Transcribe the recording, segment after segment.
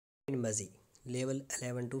Muzzy, level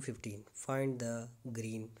 11 to 15. Find the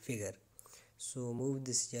green figure. So move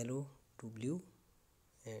this yellow to blue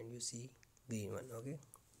and you see green one. Okay.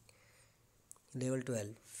 Level 12.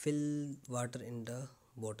 Fill water in the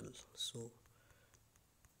bottle. So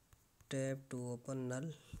tap to open null.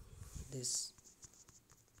 This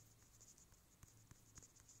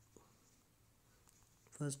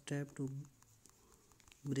first tap to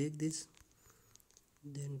break this,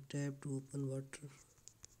 then tap to open water.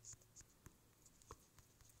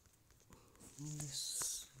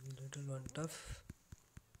 This little one tough.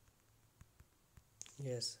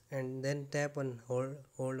 Yes, and then tap and hold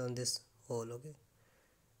on this hole. Okay.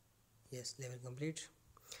 Yes, level complete.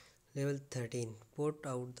 Level 13. Put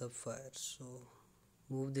out the fire. So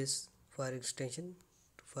move this fire extension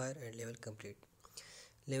to fire and level complete.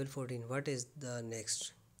 Level 14. What is the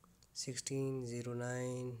next?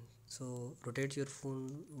 1609. So rotate your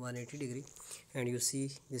phone 180 degree and you see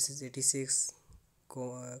this is 86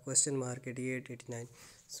 question mark 88 89.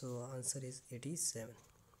 So answer is 87.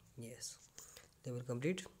 Yes, level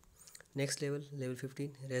complete. Next level, level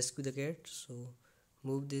 15. Rescue the cat. So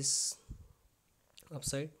move this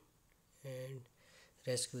upside and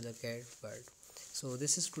rescue the cat bird. So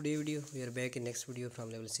this is today video. We are back in next video from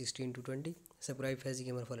level 16 to 20. Subscribe Fazie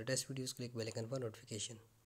Gamer for latest videos. Click bell icon for notification.